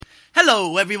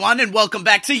Hello, everyone, and welcome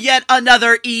back to yet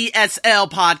another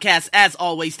ESL podcast. As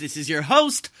always, this is your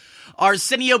host,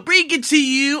 Arsenio, bringing to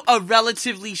you a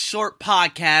relatively short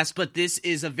podcast, but this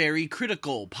is a very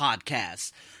critical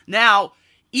podcast. Now,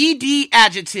 ED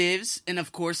adjectives, and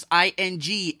of course,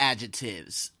 ING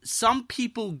adjectives. Some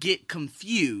people get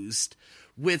confused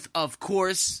with, of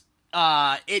course,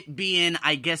 it being,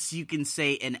 I guess you can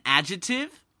say, an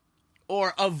adjective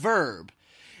or a verb.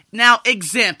 Now,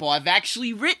 example, I've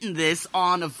actually written this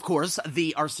on, of course,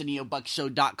 the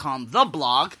ArsenioBuckShow.com, the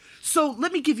blog. So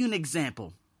let me give you an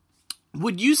example.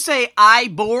 Would you say I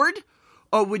bored,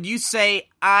 or would you say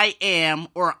I am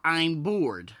or I'm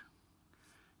bored?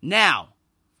 Now,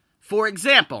 for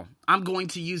example, I'm going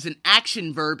to use an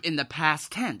action verb in the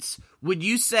past tense. Would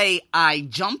you say I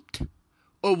jumped,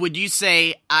 or would you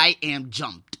say I am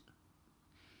jumped?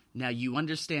 Now, you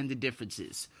understand the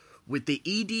differences. With the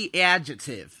ED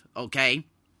adjective, okay,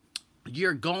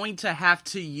 you're going to have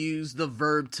to use the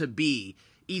verb to be,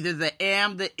 either the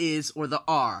am, the is, or the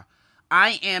are.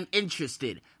 I am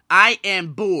interested. I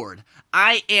am bored.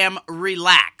 I am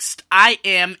relaxed. I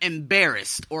am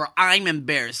embarrassed, or I'm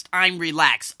embarrassed. I'm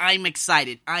relaxed. I'm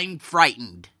excited. I'm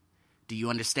frightened. Do you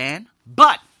understand?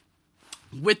 But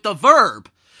with the verb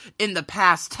in the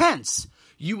past tense,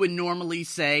 you would normally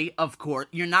say, of course,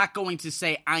 you're not going to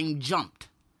say I'm jumped.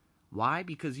 Why?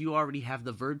 Because you already have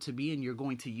the verb to be and you're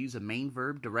going to use a main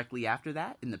verb directly after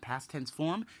that in the past tense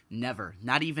form? Never.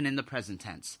 Not even in the present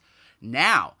tense.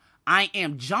 Now, I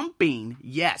am jumping,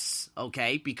 yes,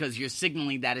 okay, because you're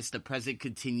signaling that it's the present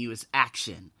continuous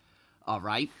action, all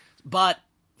right? But,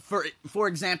 for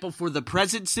example, for the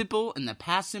present simple and the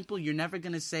past simple, you're never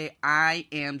going to say I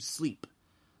am sleep.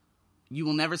 You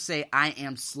will never say I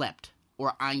am slept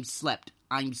or I'm slept,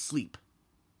 I'm sleep.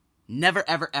 Never,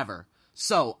 ever, ever.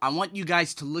 So, I want you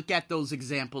guys to look at those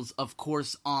examples, of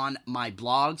course, on my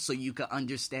blog so you can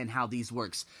understand how these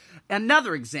works.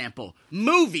 Another example,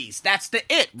 movies. That's the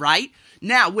it, right?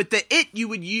 Now, with the it, you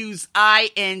would use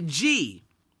ING.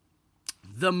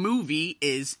 The movie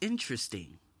is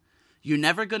interesting. You're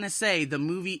never going to say the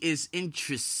movie is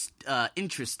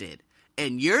interested.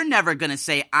 And you're never going to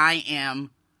say I'm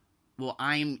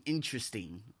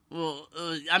interesting. Well,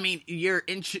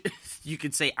 you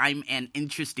could say I'm an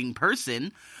interesting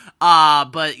person,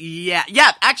 but yeah,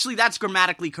 actually that's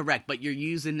grammatically correct, but you're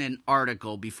using an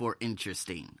article before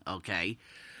interesting, okay?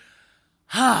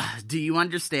 Do you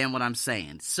understand what I'm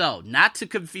saying? So, not to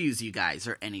confuse you guys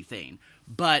or anything,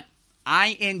 but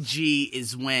ING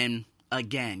is when,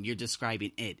 again, you're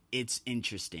describing it. It's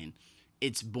interesting.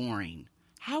 It's boring.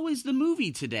 How is the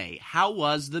movie today? How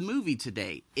was the movie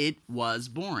today? It was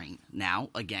boring. Now,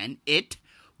 again, it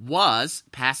was,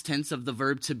 past tense of the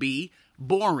verb to be,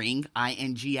 boring,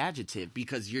 ING adjective,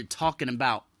 because you're talking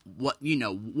about what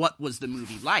was the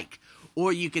movie like?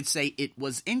 Or you could say it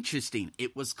was interesting,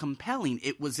 it was compelling,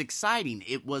 it was exciting,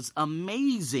 it was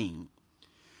amazing.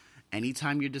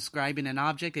 Anytime you're describing an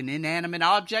object, an inanimate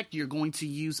object, you're going to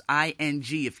use ING.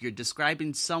 If you're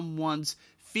describing someone's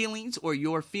feelings or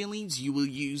your feelings, you will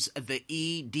use the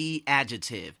ED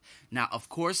adjective. Now, of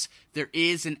course, there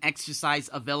is an exercise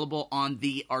available on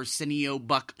the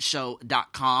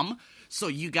ArsenioBuckShow.com, so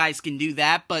you guys can do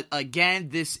that. But again,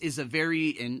 this is a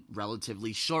very and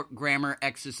relatively short grammar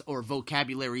exercise or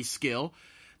vocabulary skill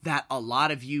that a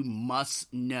lot of you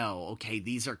must know. Okay,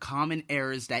 these are common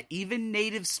errors that even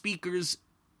native speakers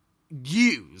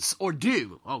use or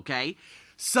do. Okay,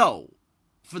 so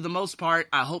for the most part,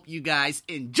 I hope you guys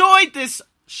enjoyed this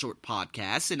short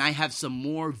podcast, and I have some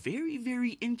more very,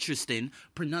 very interesting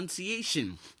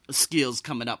pronunciation skills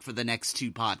coming up for the next two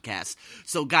podcasts.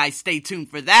 So guys, stay tuned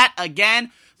for that.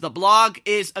 Again, the blog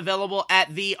is available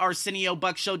at the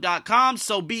ArsenioBuckShow.com,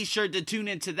 so be sure to tune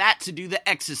into that to do the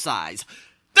exercise.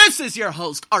 This is your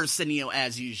host, Arsenio,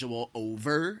 as usual,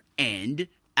 over and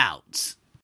out.